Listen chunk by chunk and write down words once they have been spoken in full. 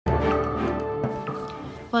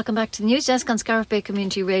Welcome back to the News Desk on Scariff Bay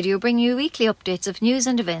Community Radio, bringing you weekly updates of news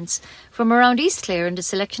and events from around East Clare and a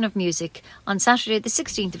selection of music on Saturday the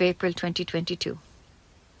 16th of April 2022.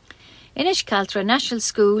 Inishcaltra National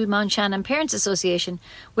School Mount Shannon Parents Association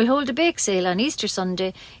will hold a bake sale on Easter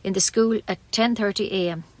Sunday in the school at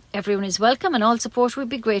 10:30am. Everyone is welcome and all support will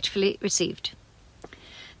be gratefully received.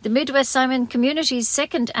 The Midwest Simon Community's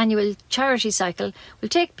second annual charity cycle will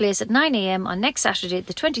take place at 9am on next Saturday,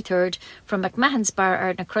 the 23rd, from McMahon's Bar,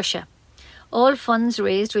 Ardnacrusha. All funds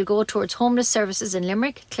raised will go towards homeless services in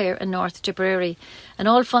Limerick, Clare and North Tipperary, and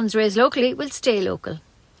all funds raised locally will stay local.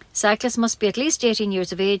 Cyclists must be at least 18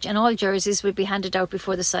 years of age and all jerseys will be handed out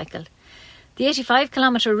before the cycle. The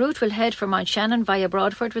 85-kilometre route will head from Mount Shannon via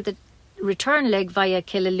Broadford with a return leg via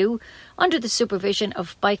Killaloe under the supervision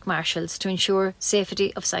of bike marshals to ensure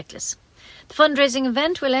safety of cyclists. The fundraising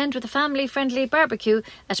event will end with a family-friendly barbecue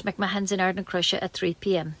at McMahon's in Ardnacrusha at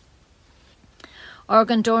 3pm.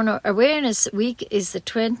 Organ Donor Awareness Week is the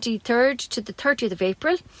 23rd to the 30th of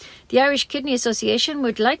April. The Irish Kidney Association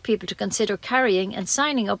would like people to consider carrying and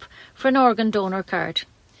signing up for an organ donor card.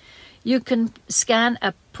 You can scan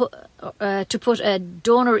to put a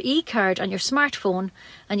donor e-card on your smartphone,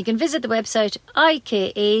 and you can visit the website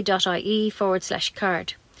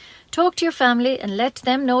ika.ie/card. Talk to your family and let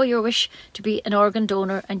them know your wish to be an organ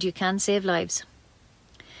donor, and you can save lives.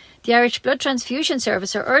 The Irish Blood Transfusion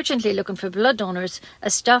Service are urgently looking for blood donors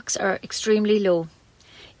as stocks are extremely low.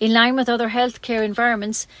 In line with other healthcare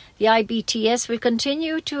environments, the IBTS will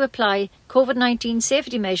continue to apply COVID-19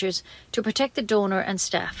 safety measures to protect the donor and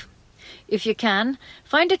staff. If you can,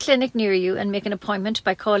 find a clinic near you and make an appointment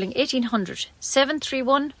by calling 1800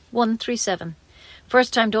 731 137.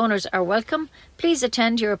 First-time donors are welcome. Please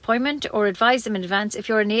attend your appointment or advise them in advance if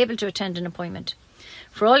you are unable to attend an appointment.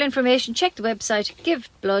 For all information, check the website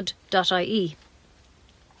giveblood.ie.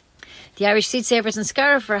 The Irish Seed Savers in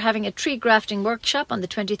Scariff are having a tree grafting workshop on the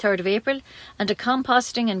 23rd of April and a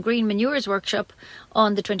composting and green manures workshop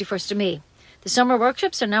on the 21st of May. The summer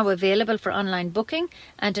workshops are now available for online booking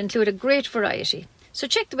and include a great variety. So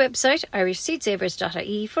check the website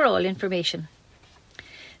irishseedsavers.ie for all information.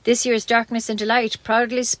 This year's Darkness into Light,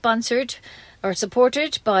 proudly sponsored or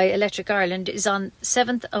supported by Electric Ireland, is on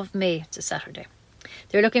 7th of May. It's a Saturday.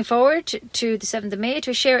 They're looking forward to the 7th of May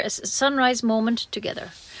to share a sunrise moment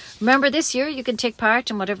together. Remember, this year you can take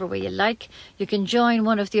part in whatever way you like. You can join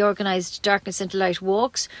one of the organised Darkness into Light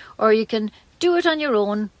walks, or you can do it on your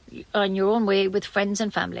own way with friends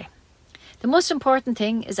and family. The most important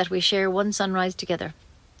thing is that we share one sunrise together.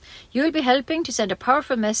 You will be helping to send a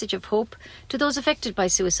powerful message of hope to those affected by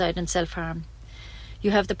suicide and self-harm.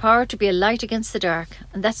 You have the power to be a light against the dark,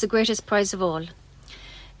 and that's the greatest prize of all.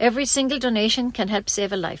 Every single donation can help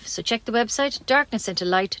save a life, so check the website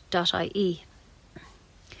darknessintolight.ie.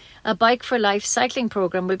 A Bike for Life cycling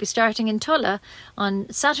programme will be starting in Tulla on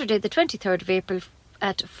Saturday the 23rd of April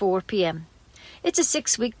at 4pm. It's a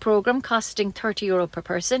 6-week programme costing €30 per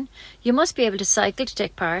person. You must be able to cycle to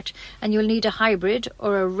take part, and you'll need a hybrid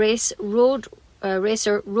or a racer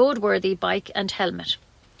roadworthy bike and helmet.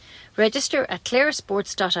 Register at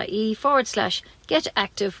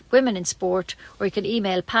claresports.ie/getactivewomeninsport, or you can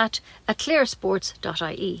email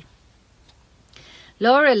pat@claresports.ie.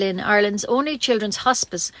 Laura Lynn, Ireland's only children's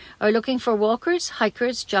hospice, are looking for walkers,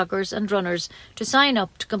 hikers, joggers and runners to sign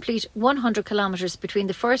up to complete 100 kilometres between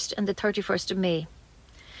the 1st and the 31st of May.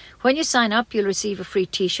 When you sign up, you'll receive a free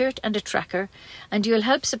t-shirt and a tracker, and you'll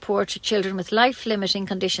help support children with life-limiting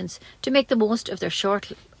conditions to make the most of their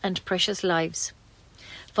short and precious lives.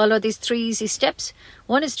 Follow these 3 easy steps.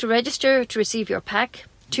 1 is to register to receive your pack.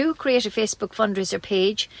 2, create a Facebook fundraiser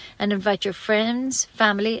page and invite your friends,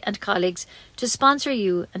 family and colleagues to sponsor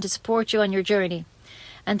you and to support you on your journey.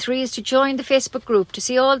 And 3 is to join the Facebook group to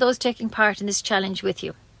see all those taking part in this challenge with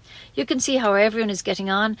you. You can see how everyone is getting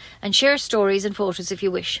on and share stories and photos if you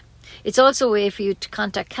wish. It's also a way for you to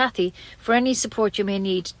contact Kathy for any support you may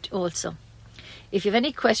need also. If you have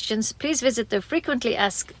any questions, please visit the frequently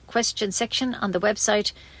asked questions section on the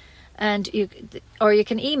website, or you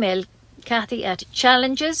can email Kathy at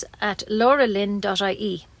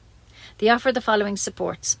challenges@lauralyn.ie. They offer the following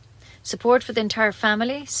supports: support for the entire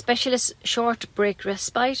family, specialist short break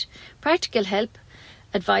respite, practical help,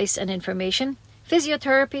 advice and information,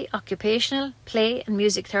 physiotherapy, occupational, play and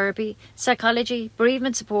music therapy, psychology,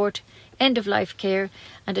 bereavement support, end-of-life care,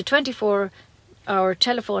 and a 24-hour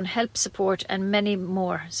telephone help support and many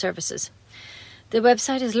more services. The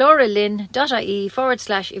website is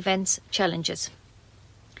lauralyn.ie/events challenges.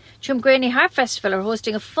 Drumgraney Harp Festival are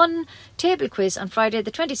hosting a fun table quiz on Friday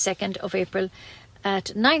the 22nd of April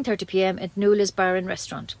at 9:30pm at Newla's Bar and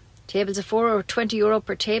Restaurant. Tables of 4 or €20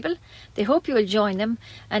 per table. They hope you will join them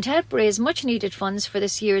and help raise much needed funds for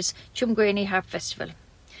this year's Tuamgraney Harp Festival.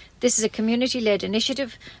 This is a community-led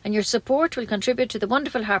initiative, and your support will contribute to the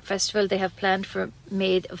wonderful Harp Festival they have planned for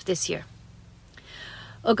May of this year.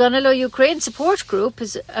 Ogonolo Ukraine Support Group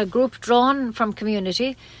is a group drawn from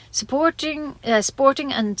community. Sporting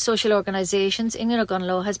and social organisations in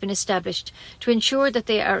Ogonolo has been established to ensure that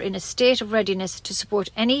they are in a state of readiness to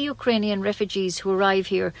support any Ukrainian refugees who arrive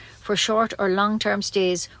here for short or long-term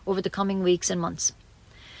stays over the coming weeks and months.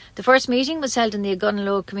 The first meeting was held in the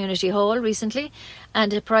Ogonolo Community Hall recently,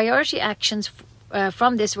 and the priority actions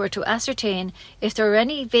from this were to ascertain if there are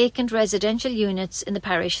any vacant residential units in the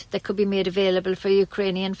parish that could be made available for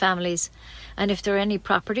Ukrainian families, and if there are any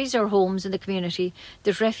properties or homes in the community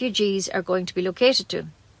that refugees are going to be located to.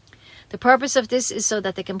 The purpose of this is so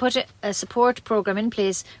that they can put a support programme in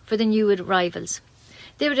place for the new arrivals.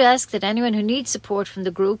 They would ask that anyone who needs support from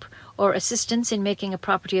the group or assistance in making a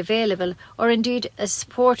property available, or indeed a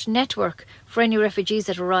support network for any refugees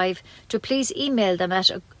that arrive, to please email them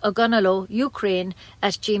at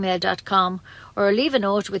ogonoloukraine@gmail.com or leave a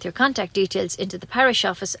note with your contact details into the parish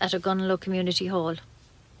office at Ogonolo Community Hall.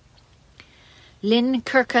 Lynn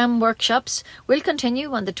Kirkham workshops will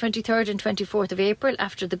continue on the 23rd and 24th of April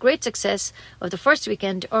after the great success of the first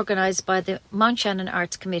weekend organised by the Mount Shannon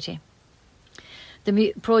Arts Committee.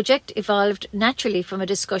 The project evolved naturally from a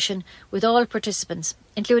discussion with all participants,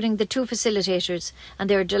 including the two facilitators, and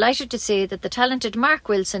they are delighted to say that the talented Mark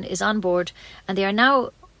Wilson is on board, and they are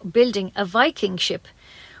now building a Viking ship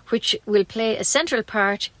which will play a central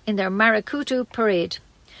part in their Marakutu parade.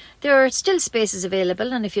 There are still spaces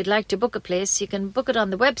available, and if you'd like to book a place, you can book it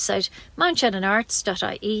on the website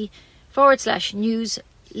mountshannonarts.ie/news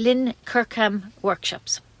Lynn Kirkham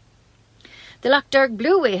workshops. The Lough Derg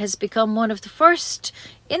Blueway has become one of the first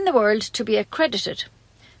in the world to be accredited.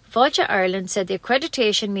 Fáilte Ireland said the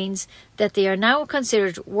accreditation means that they are now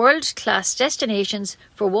considered world-class destinations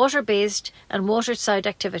for water-based and waterside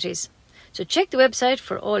activities. So check the website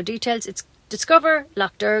for all details. It's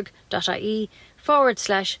discover.lough Derg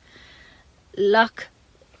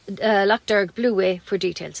Blueway for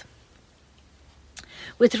details.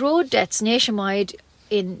 With road deaths nationwide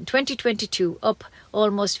in 2022 up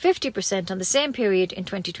almost 50% on the same period in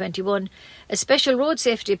 2021, a special road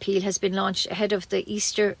safety appeal has been launched ahead of the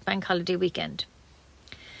Easter bank holiday weekend.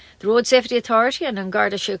 The Road Safety Authority and An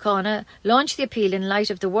Garda Síochána launched the appeal in light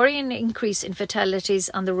of the worrying increase in fatalities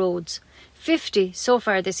on the roads, 50 so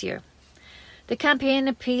far this year. The campaign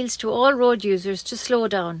appeals to all road users to slow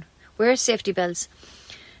down, wear safety belts,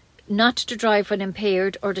 not to drive when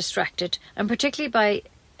impaired or distracted, and particularly by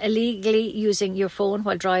illegally using your phone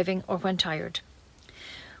while driving or when tired.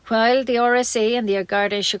 While the RSA and the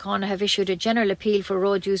Garda Síochána have issued a general appeal for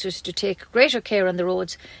road users to take greater care on the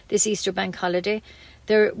roads this Easter bank holiday,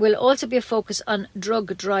 there will also be a focus on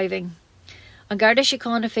drug driving. An Garda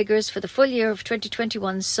Síochána figures for the full year of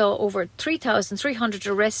 2021 saw over 3,300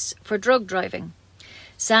 arrests for drug driving.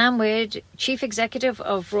 Sam Wade, Chief Executive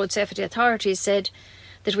of Road Safety Authorities, said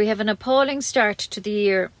that we have an appalling start to the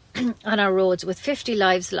year on our roads with 50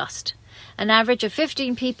 lives lost. An average of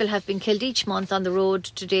 15 people have been killed each month on the road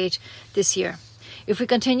to date this year. If we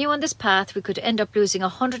continue on this path, we could end up losing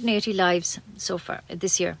 180 lives so far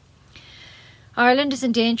this year. Ireland is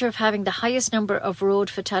in danger of having the highest number of road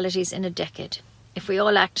fatalities in a decade. If we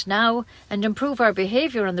all act now and improve our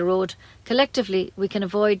behaviour on the road, collectively we can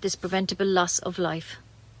avoid this preventable loss of life.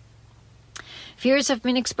 Fears have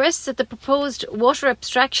been expressed that the proposed water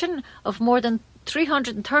abstraction of more than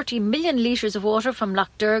 330 million litres of water from Lough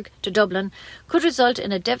Derg to Dublin could result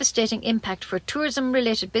in a devastating impact for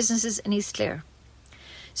tourism-related businesses in East Clare.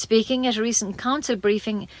 Speaking at a recent council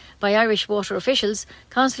briefing by Irish water officials,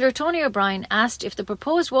 Councillor Tony O'Brien asked if the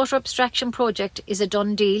proposed water abstraction project is a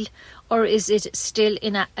done deal or is it still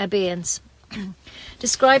in abeyance.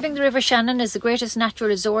 Describing the River Shannon as the greatest natural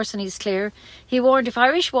resource in East Clare, he warned if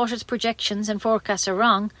Irish Water's projections and forecasts are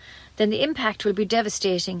wrong, then the impact will be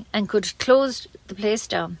devastating and could close the place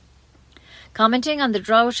down. Commenting on the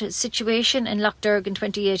drought situation in Lough Derg in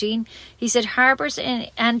 2018, he said harbours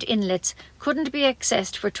and inlets couldn't be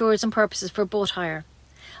accessed for tourism purposes for boat hire.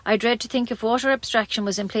 I dread to think if water abstraction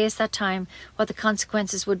was in place that time, what the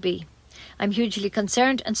consequences would be. I'm hugely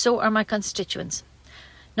concerned, and so are my constituents.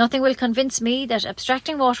 Nothing will convince me that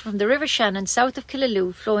abstracting water from the River Shannon south of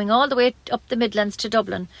Killaloe, flowing all the way up the Midlands to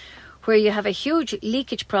Dublin, where you have a huge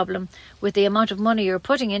leakage problem with the amount of money you're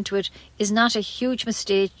putting into it, is not a huge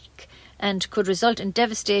mistake and could result in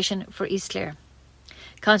devastation for East Clare.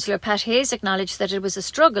 Councillor Pat Hayes acknowledged that it was a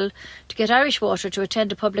struggle to get Irish Water to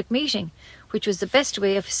attend a public meeting, which was the best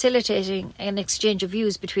way of facilitating an exchange of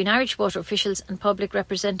views between Irish Water officials and public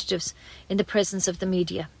representatives in the presence of the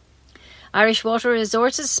media. Irish Water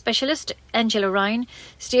Resources Specialist Angela Ryan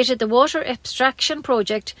stated the water abstraction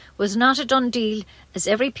project was not a done deal, as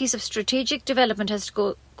every piece of strategic development has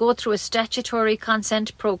to go through a statutory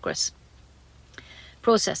consent process.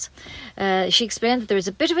 She explained that there is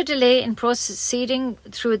a bit of a delay in proceeding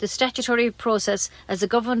through the statutory process, as the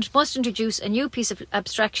government must introduce a new piece of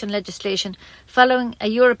abstraction legislation following a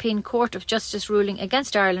European Court of Justice ruling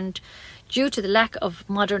against Ireland due to the lack of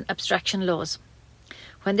modern abstraction laws.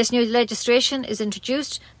 When this new legislation is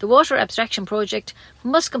introduced, the water abstraction project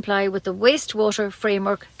must comply with the Wastewater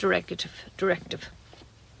Framework Directive.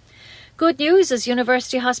 Good news, as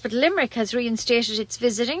University Hospital Limerick has reinstated its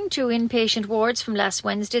visiting to inpatient wards from last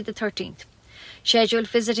Wednesday the 13th. Scheduled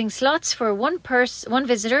visiting slots for one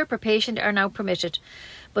visitor per patient are now permitted,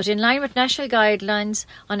 but in line with national guidelines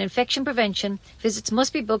on infection prevention, visits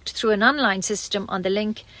must be booked through an online system on the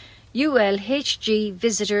link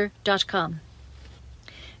ulhgvisitor.com.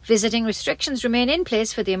 Visiting restrictions remain in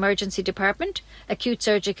place for the Emergency Department, Acute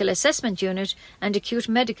Surgical Assessment Unit and Acute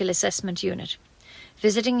Medical Assessment Unit.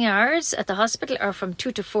 Visiting hours at the hospital are from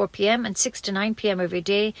 2 to 4 p.m. and 6 to 9 p.m. every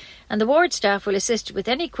day, and the ward staff will assist with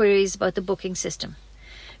any queries about the booking system.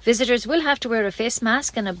 Visitors will have to wear a face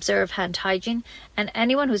mask and observe hand hygiene, and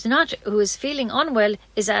anyone who is feeling unwell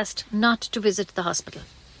is asked not to visit the hospital.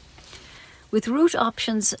 With route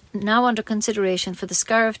options now under consideration for the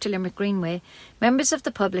Scariff to Limerick Greenway, members of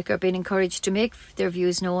the public are being encouraged to make their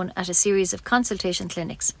views known at a series of consultation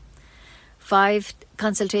clinics. 5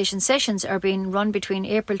 consultation sessions are being run between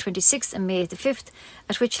April 26th and May the 5th,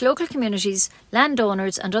 at which local communities,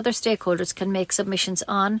 landowners and other stakeholders can make submissions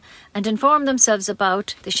on and inform themselves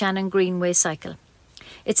about the Shannon Greenway cycle.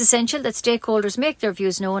 It's essential that stakeholders make their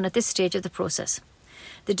views known at this stage of the process.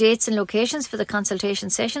 The dates and locations for the consultation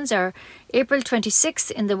sessions are April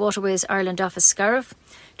 26th in the Waterways Ireland office Scariff,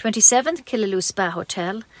 27th Killaloe Spa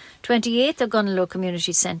Hotel, 28th Ogonnelloe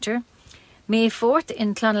Community Centre, May 4th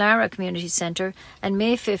in Clonlara Community Centre and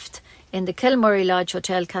May 5th in the Kilmurray Lodge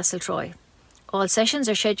Hotel Castletroy. All sessions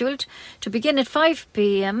are scheduled to begin at 5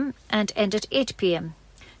 p.m. and end at 8 p.m.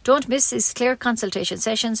 Don't miss these clear consultation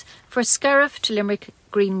sessions for Scariff to Limerick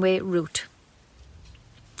Greenway route.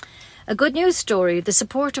 A good news story: the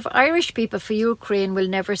support of Irish people for Ukraine will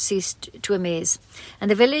never cease to amaze,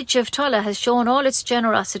 and the village of Tulla has shown all its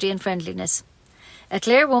generosity and friendliness. A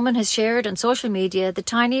Clare woman has shared on social media the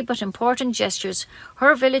tiny but important gestures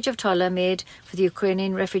her village of Tulla made for the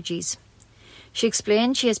Ukrainian refugees. She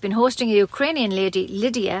explained she has been hosting a Ukrainian lady,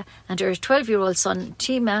 Lydia, and her 12-year-old son,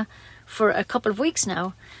 Tima, for a couple of weeks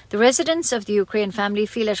now. The residents of the Ukraine family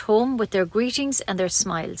feel at home with their greetings and their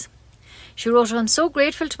smiles. She wrote, "I'm so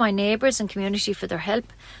grateful to my neighbours and community for their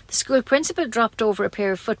help. The school principal dropped over a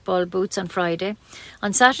pair of football boots on Friday.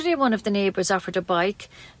 On Saturday, one of the neighbours offered a bike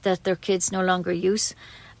that their kids no longer use.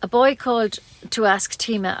 A boy called to ask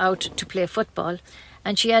Tima out to play football."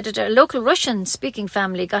 And she added, a local Russian-speaking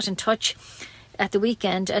family got in touch at the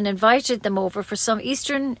weekend and invited them over for some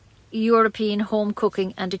Eastern European home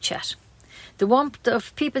cooking and a chat. The warmth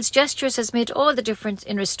of people's gestures has made all the difference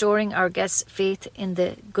in restoring our guests' faith in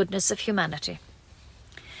the goodness of humanity.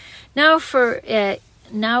 Now for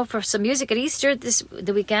some music at Easter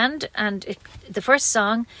the weekend, and the first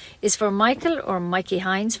song is for Michael, or Mikey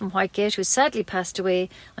Hines from Whitegate, who sadly passed away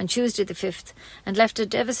on Tuesday the 5th and left a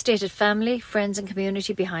devastated family, friends and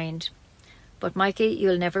community behind. But Mikey,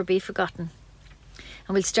 you'll never be forgotten.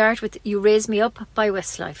 And we'll start with You Raise Me Up by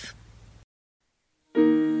Westlife.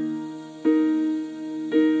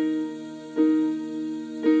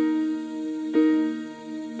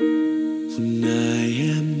 When I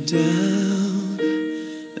am down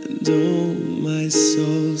and oh my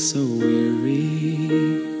soul so weary.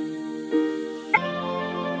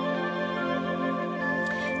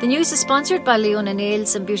 The news is sponsored by Leona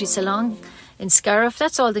Nails and Beauty Salon in Scariff.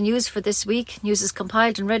 That's all the news for this week. News is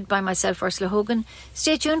compiled and read by myself, Ursula Hogan.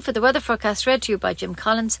 Stay tuned for the weather forecast read to you by Jim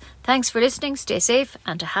Collins. Thanks for listening, stay safe,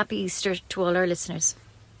 and a happy Easter to all our listeners.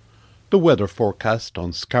 The weather forecast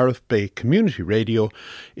on Scariff Bay Community Radio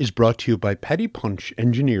is brought to you by Paddy Punch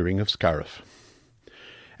Engineering of Scariff.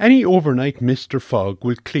 Any overnight mist or fog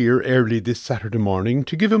will clear early this Saturday morning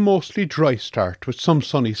to give a mostly dry start with some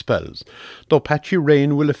sunny spells, though patchy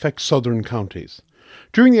rain will affect southern counties.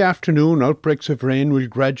 During the afternoon, outbreaks of rain will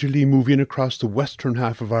gradually move in across the western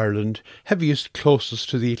half of Ireland, heaviest closest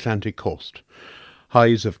to the Atlantic coast.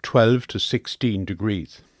 Highs of 12 to 16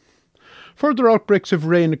 degrees. Further outbreaks of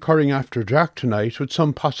rain occurring after dark tonight, with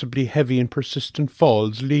some possibly heavy and persistent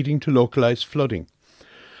falls leading to localised flooding.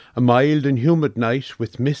 A mild and humid night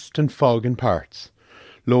with mist and fog in parts.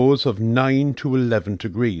 Lows of 9 to 11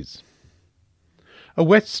 degrees. A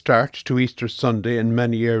wet start to Easter Sunday in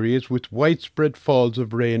many areas, with widespread falls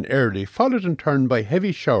of rain early, followed in turn by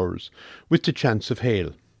heavy showers with the chance of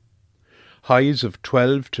hail. Highs of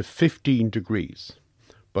 12 to 15 degrees,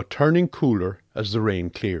 but turning cooler as the rain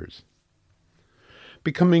clears.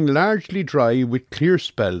 Becoming largely dry with clear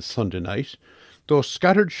spells Sunday night, though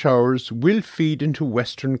scattered showers will feed into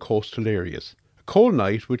western coastal areas. A cold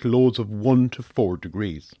night with lows of 1 to 4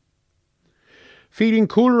 degrees. Feeling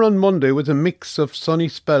cooler on Monday with a mix of sunny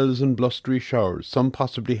spells and blustery showers, some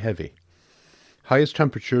possibly heavy. Highest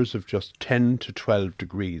temperatures of just 10 to 12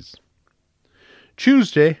 degrees.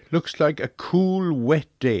 Tuesday looks like a cool, wet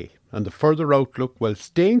day, and the further outlook while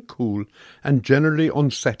staying cool and generally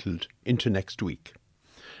unsettled into next week.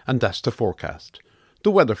 And that's the forecast.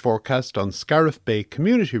 The weather forecast on Scariff Bay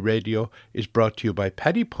Community Radio is brought to you by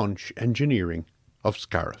Paddy Punch Engineering of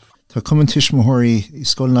Scariff. Tá cumantis móirí I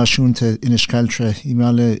Scoil Náisiúnta Inis Caltra I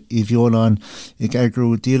mealla I bheolán ag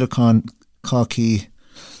agrú díolacán cácí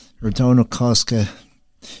ar dánach cásca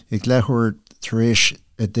ag lethúir tar éis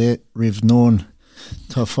a de rih nón.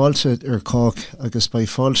 Tá fáilte ar cách agus ba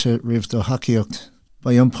fáilte rih do hacaíocht.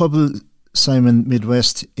 Ba an pobl Simon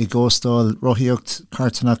Midwest I ggóstáil rothaíocht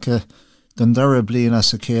cartanacha don dara bliain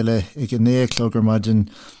as a céile ag an 9 clógar maidin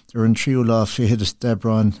ar an 3 lá fihead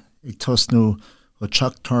Debrán ag tosnú o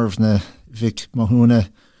teach tarmhna Vic Mahuna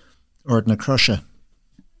ordna crusha.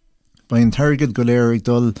 Ba an targad go léir ag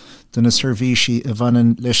dul don na servíisi a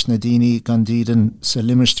bhanan leis na daoine gan díodan sa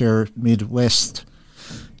Limisteir Midwest.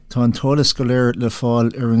 Tá an tólas go léir le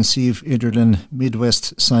fáil ar an siomh idirlinn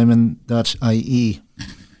midwestsimon.ie.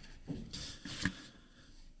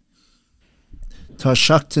 Tá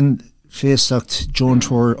seachtain féasacht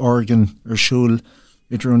Jointeoir Organ ar siúl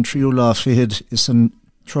idir an 3 lá fihead is an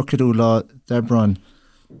Trocadú lá Debrán.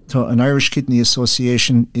 Tá an Irish Kidney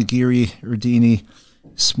Association I géirí ar daoine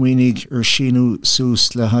smuoinigh ar sinú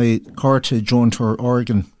sús le haid cárta Jointeoir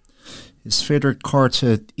Organ. Is féidir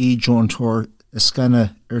cárta Jointeoir a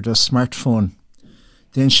scanna ar do smartphone.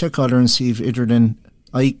 Den seiceáil ar an siomh idirlinn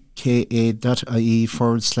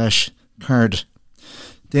ika.ie/card.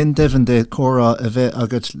 Den devan de córa a bheith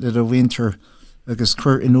agat le do winter agus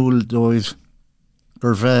cur inúil dóibh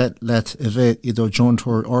gur bheith let a bheith I do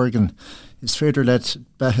Jointeoir Organ. Is féidir let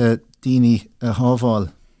bethe daoine a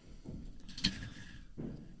hábháil.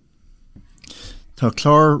 Tá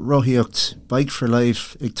clár rothaíocht Bike for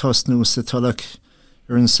Life ag tosnú sa tulach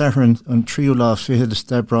ar an saithreann an 3 lá fihead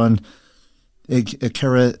Debrán ag a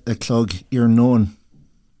ceithre a clog ar nón.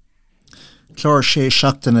 Clár sé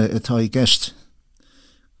seachtaine atá I gceist.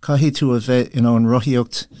 Caithfidh tú a bheith in an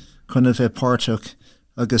rothaíocht chun a bheith páirteach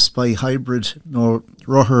agus by hybrid nó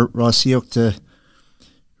rothair rásaíochta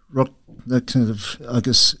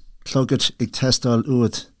agus clogad ag testáil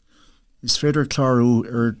uad. Is féidir clárú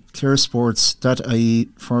ar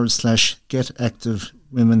clearsports.ie/get active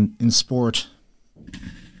women in sport.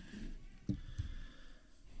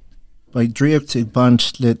 By dríocht ag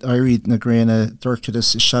bant le airíd na gréine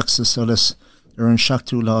dorcadas I seachsa solas ar an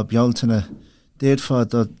 7 lá bealtaine. Déad fad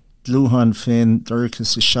do dlúhan féin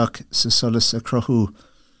dorchas I seach sa solas a crothú.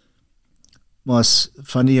 Mas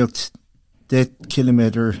faníocht 10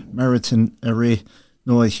 km marathon a ré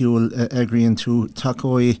nó a hiúil a eagrion tú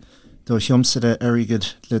tacóí do thiomsada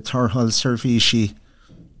airigid le tarthal servíisi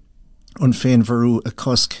an féin bharú a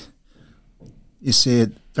cosc. Is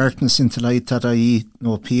é darknessintoLight.ie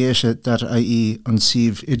nó piéise.ie an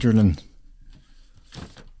siomh idirlinn.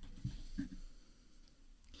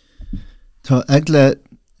 Tá eagla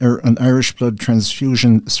ar an Irish Blood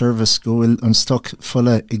Transfusion Service go bhfuil an stoc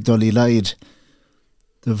fulla ag dul I laghad.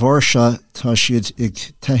 De bhór seo tá siad ag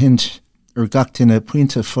taithint ar gachtainna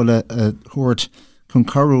puinte fulla a thuairt chun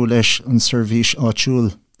carú leis an servís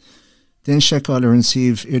áitiúil. Den seiceáil ar an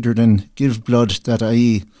siomh idirlinn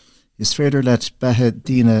giveblood.ie is féidir let bethe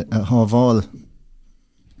daoine a hábháil.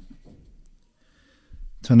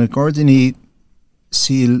 Tá na Gordaní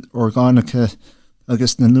síl orgánacha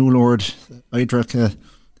agus na núlord aidracha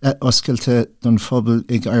oscailte don phobal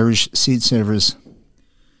ag Irish Seed Savers.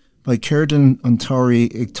 By Cérdan an Táraí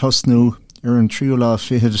ag tosnú ar an 3 lá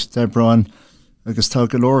fihead Debrán agus tá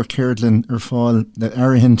go leor céardlann ar fáil le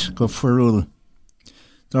airithint go fuirúil.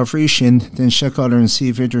 Dá bhrí sin den seiceáil ar an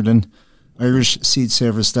siomh idirlinn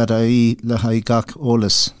irishseedsavers.ie le haid gach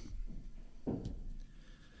ólas.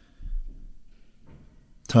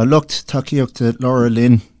 Tá lucht takeíochta Laura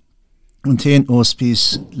Lynn an taon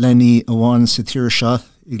óspís Lenny amháin sa tír seo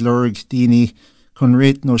ag lorg dini chun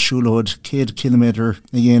réit nó siúlód 100 kilometer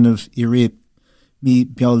a dhéanamh I réip mí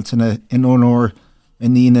bealtaine in ónóir a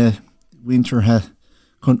níine winterthe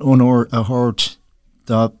chun ónóir a thabhairt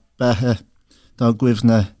dá bethe dá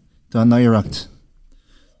gcuimhne dá naidhreacht.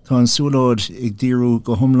 Tá an súlód ag díriú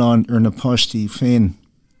go thomláin ar na páistí féin.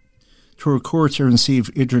 Tuair cuairt ar an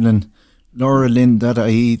suíomh idirlinn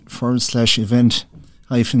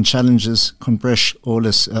lauralyn.ie/event-challenges chun breis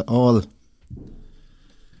ólas a fháil.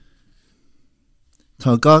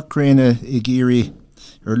 Tá gach gréine ag iarraidh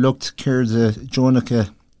ar lucht céirde Jónacha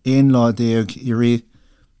 1 I ré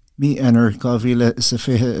mí enar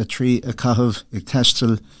 2023 a caitheamh ag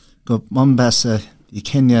teistil go Mombasa I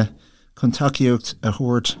Kenya chun tacaíocht a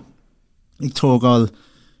thabhairt ag tógáil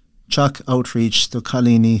Teach Outreach do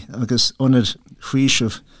Chalíní agus ionad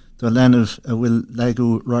phríomh do leanamh a bhfuil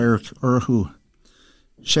leagú radharc orthú.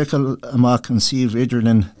 Seiceal amach an suíomh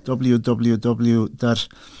idirlinn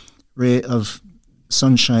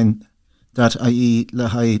www.rayofsunshine.ie le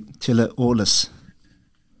haghaidh tuilleadh ólas.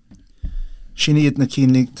 Sin iad na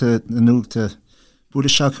cínlíochta na nuachta, bhuail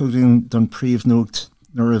seachúing don príomhnúcht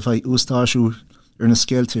nuair a bheith ústáisiú ar na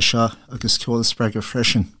scéalte seo agus ceol spreagadh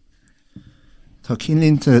freisin. Tá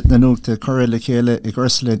cínlínta na nuachta cur le chéile ag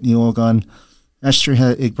Ursula ní Ógáin,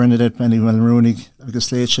 eistrithe ag Bernadette Benny Mulrónig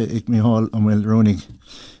agus léite ag Micheál Ó Mulrónig.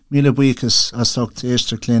 Míle buíochas as tucht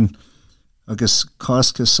éiste clin agus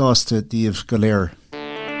cásca sásta díobh go léir.